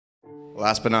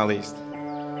Last but not least.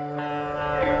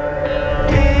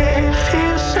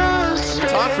 We'll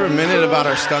talk for a minute about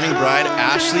our stunning bride,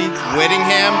 Ashley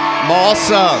Whittingham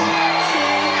Malsum.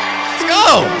 Let's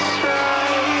go!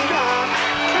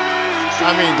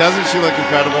 I mean, doesn't she look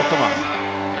incredible? Come on.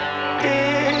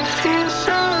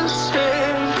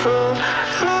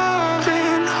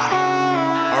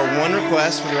 Our one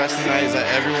request for the rest of the night is that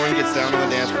everyone gets down on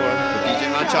the dance floor with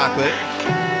DJ Hot Chocolate.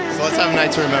 So let's have a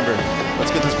night to remember.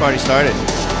 Let's get this party started.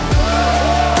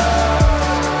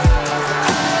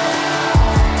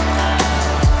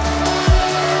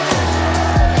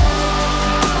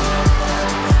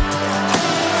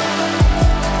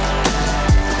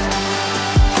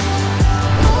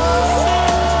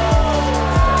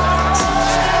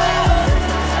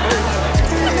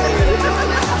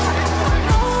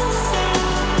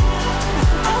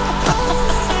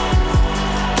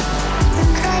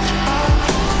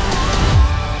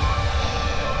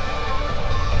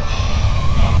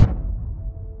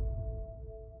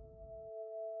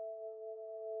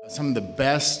 Some of the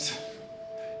best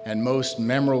and most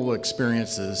memorable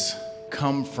experiences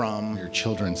come from your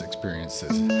children's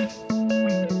experiences.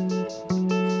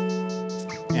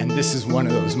 And this is one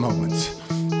of those moments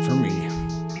for me.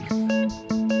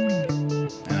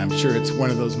 And I'm sure it's one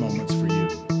of those moments for you.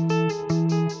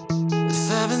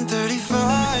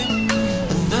 7:35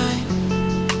 at night,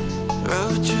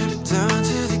 road trip down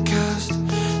to the coast,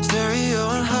 stereo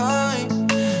on high,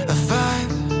 a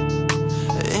vibe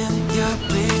in your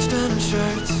bleach denim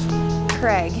shirts.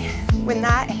 Craig, when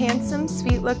that handsome,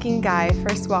 sweet-looking guy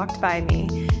first walked by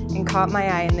me and caught my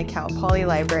eye in the Cal Poly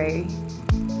Library,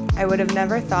 I would have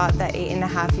never thought that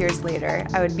 8.5 years later,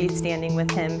 I would be standing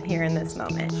with him here in this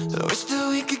moment. I wish that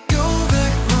we could go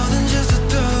back, more than just a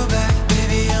throwback,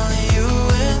 baby, only you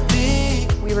and me.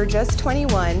 We were just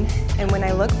 21, and when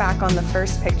I look back on the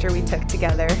first picture we took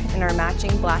together in our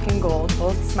matching black and gold,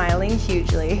 both smiling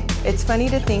hugely, it's funny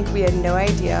to think we had no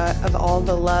idea of all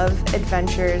the love,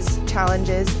 adventures,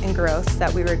 challenges, and growth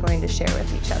that we were going to share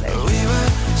with each other. We were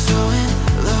so in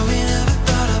love, we never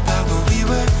thought about what we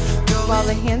were. While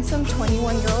the handsome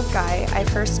 21-year-old guy I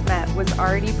first met was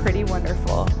already pretty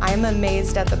wonderful, I am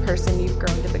amazed at the person you've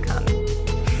grown to become.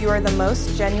 You are the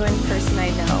most genuine person I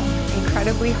know,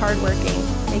 incredibly hardworking,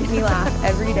 make me laugh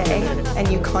every day,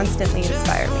 and you constantly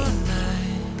inspire me.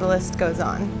 The list goes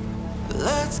on.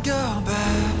 Let's go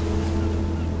back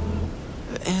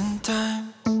in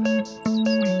time.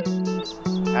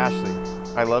 Ashley,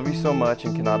 I love you so much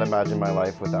and cannot imagine my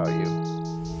life without you.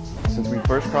 Since we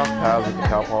first crossed paths at the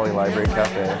Cal Poly Library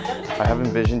Cafe, I have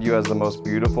envisioned you as the most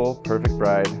beautiful, perfect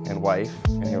bride and wife,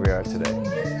 and here we are today.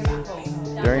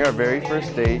 During our very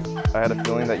first date, I had a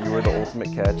feeling that you were the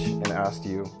ultimate catch and asked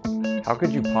you, how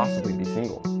could you possibly be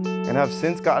single? And have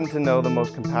since gotten to know the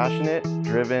most compassionate,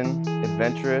 driven,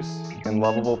 adventurous, and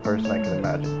lovable person I could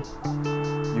imagine.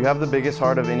 You have the biggest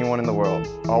heart of anyone in the world,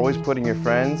 always putting your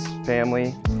friends,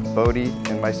 family, Bodie,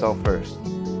 and myself first,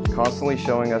 constantly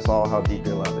showing us all how deep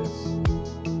your love is.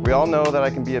 We all know that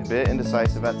I can be a bit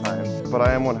indecisive at times, but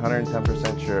I am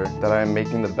 110% sure that I am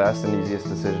making the best and easiest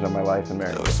decision of my life in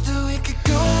marriage.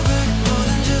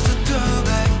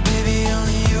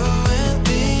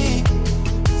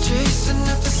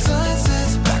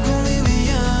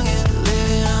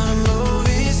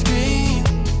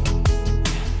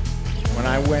 When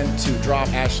I went to drop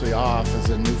Ashley off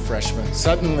as a new freshman,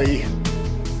 suddenly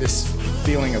this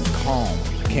feeling of calm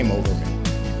came over me.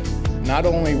 Not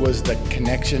only was the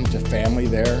connection to family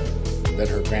there, that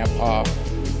her grandpa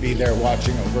would be there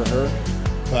watching over her,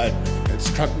 but it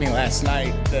struck me last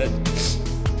night that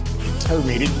her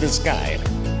meeting this guy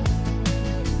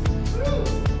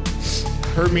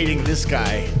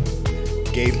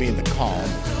gave me the calm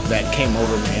that came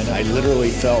over me, and I literally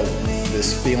felt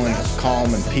this feeling of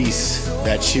calm and peace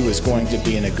that she was going to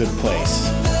be in a good place.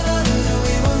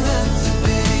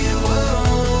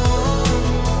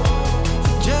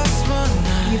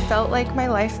 You felt like my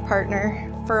life partner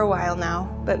for a while now,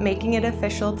 but making it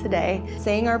official today,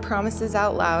 saying our promises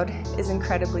out loud, is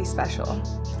incredibly special.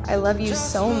 I love you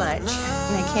so much,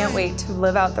 and I can't wait to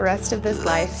live out the rest of this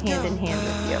life hand in hand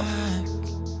with you.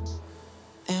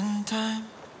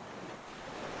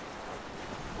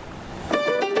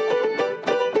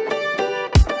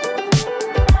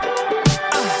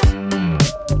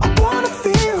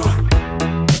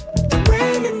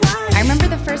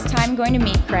 Going to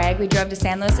meet Craig. We drove to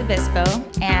San Luis Obispo,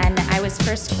 and I was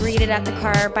first greeted at the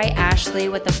car by Ashley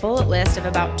with a bullet list of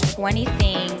about 20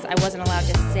 things I wasn't allowed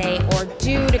to say or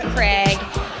do to Craig.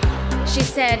 She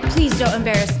said, "Please don't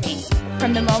embarrass me."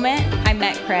 From the moment I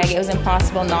met Craig, it was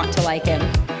impossible not to like him.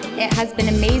 It has been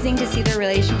amazing to see their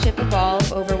relationship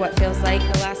evolve over what feels like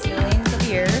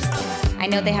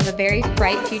know they have a very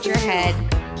bright future ahead.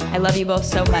 I love you both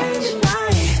so much.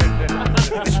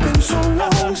 It's been so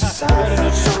long since I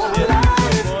felt so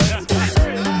alive.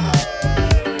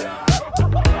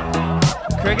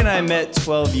 Craig and I met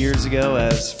 12 years ago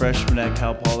as freshmen at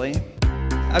Cal Poly.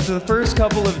 After the first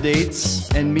couple of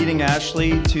dates and meeting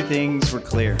Ashley, two things were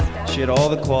clear. She had all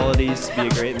the qualities to be a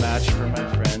great match for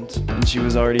my friend, and she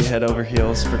was already head over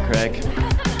heels for Craig.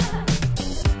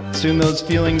 Soon those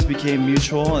feelings became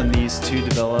mutual and these two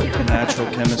developed natural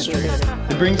chemistry.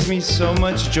 It brings me so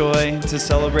much joy to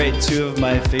celebrate two of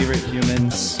my favorite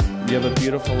humans. You have a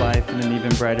beautiful life and an even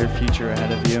brighter future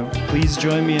ahead of you. Please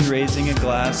join me in raising a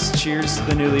glass. Cheers to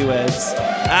the newlyweds,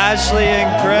 Ashley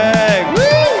and Craig.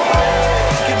 Woo!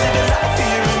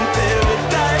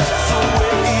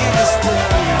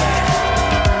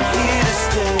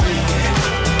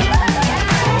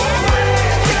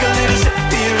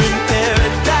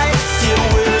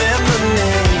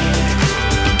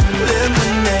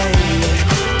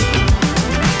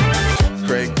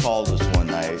 Craig called us one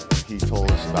night. He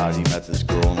told us about he met this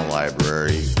girl in the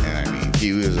library, and I mean,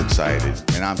 he was excited,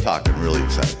 and I'm talking really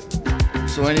excited.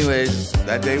 So anyways,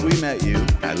 that day we met you,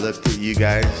 I looked at you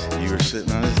guys, you were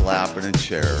sitting on his lap in a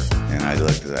chair, and I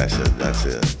looked at it, I said, that's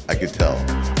it. I could tell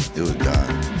it was done,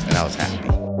 and I was happy.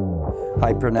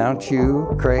 I pronounce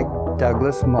you, Craig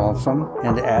Douglas Malsom,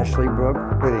 and Ashley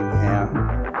Brooke Whittingham,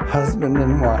 husband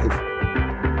and wife.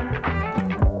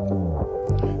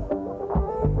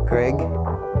 Craig,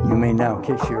 you may now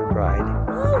kiss your bride.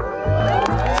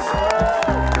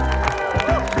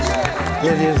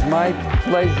 It is my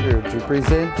pleasure to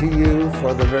present to you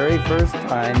for the very first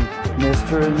time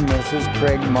Mr. and Mrs.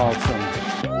 Craig Malsom.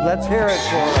 Let's hear it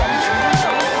for them.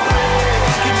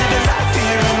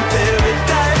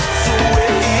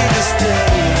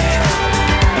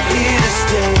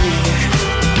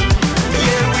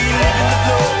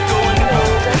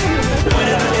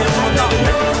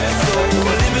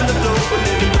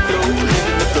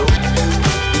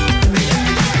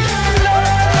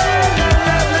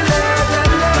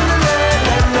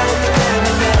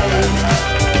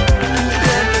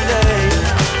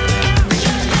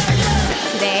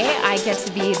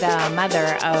 To be the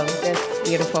mother of this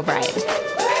beautiful bride.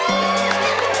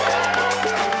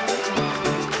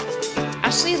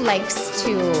 Ashley likes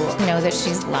to know that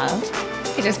she's loved.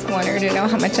 I just want her to know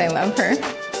how much I love her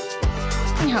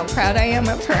and how proud I am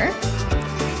of her,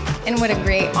 and what a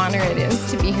great honor it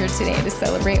is to be here today to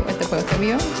celebrate with the both of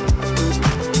you.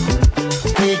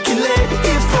 We can live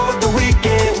here for the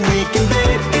weekend. We can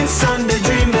bed in Sunday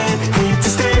dreaming. Here to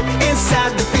stay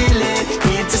inside the feeling.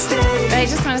 Here to stay. I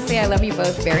just want to say I love you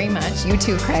both very much. You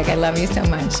too, Craig. I love you so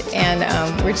much. And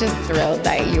we're just thrilled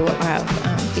that you have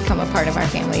become a part of our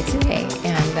family today.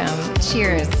 And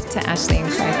cheers to Ashley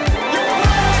and Craig.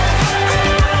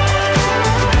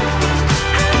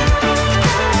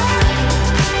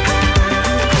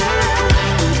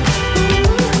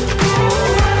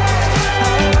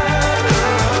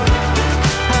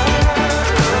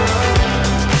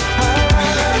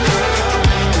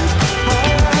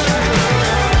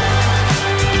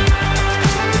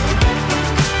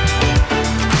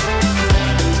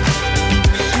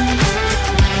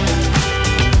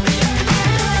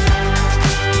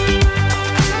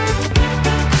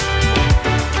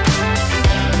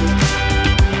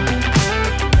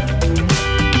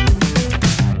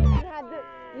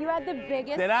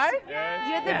 Did I?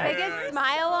 You had the biggest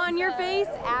smile on your face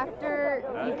after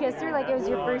you kissed her, like it was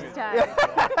your first time.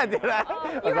 Did I?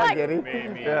 Was I giddy?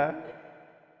 Yeah.